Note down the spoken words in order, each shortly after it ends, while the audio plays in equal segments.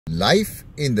Life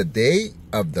in the day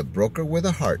of the broker with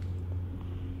a heart.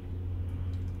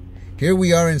 Here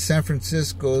we are in San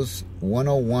Francisco's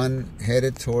 101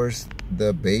 headed towards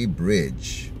the Bay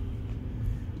Bridge.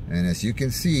 And as you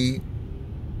can see,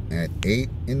 at 8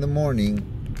 in the morning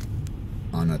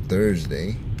on a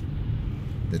Thursday,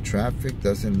 the traffic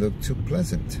doesn't look too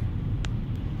pleasant.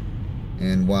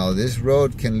 And while this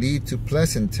road can lead to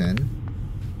Pleasanton,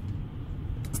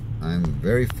 I'm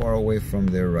very far away from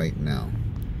there right now.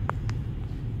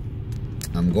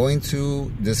 I'm going to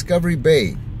Discovery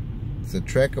Bay. It's a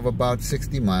trek of about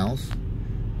 60 miles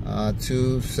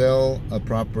to sell a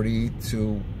property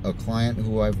to a client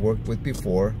who I've worked with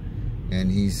before, and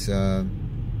he's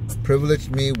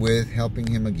privileged me with helping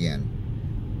him again.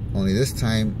 Only this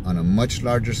time on a much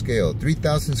larger scale,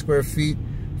 3,000 square feet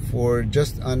for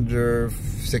just under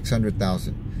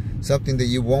 $600,000. Something that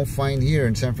you won't find here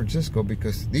in San Francisco,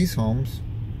 because these homes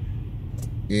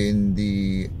in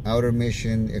the Outer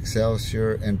Mission,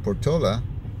 Excelsior, and Portola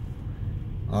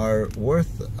are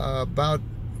worth about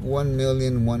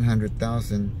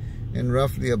 $1,100,000 and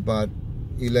roughly about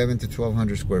 1,100 to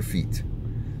 1,200 square feet.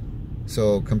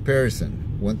 So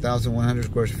comparison, 1,100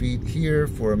 square feet here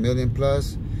for $1 million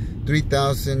plus,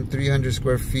 3,300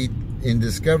 square feet in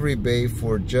Discovery Bay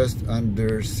for just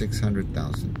under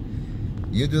 $600,000.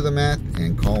 You do the math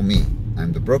and call me.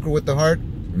 I'm the broker with the heart,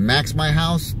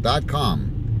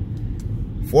 maxmyhouse.com.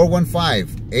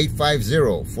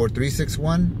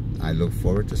 415-850-4361. I look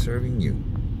forward to serving you.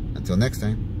 Until next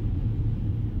time.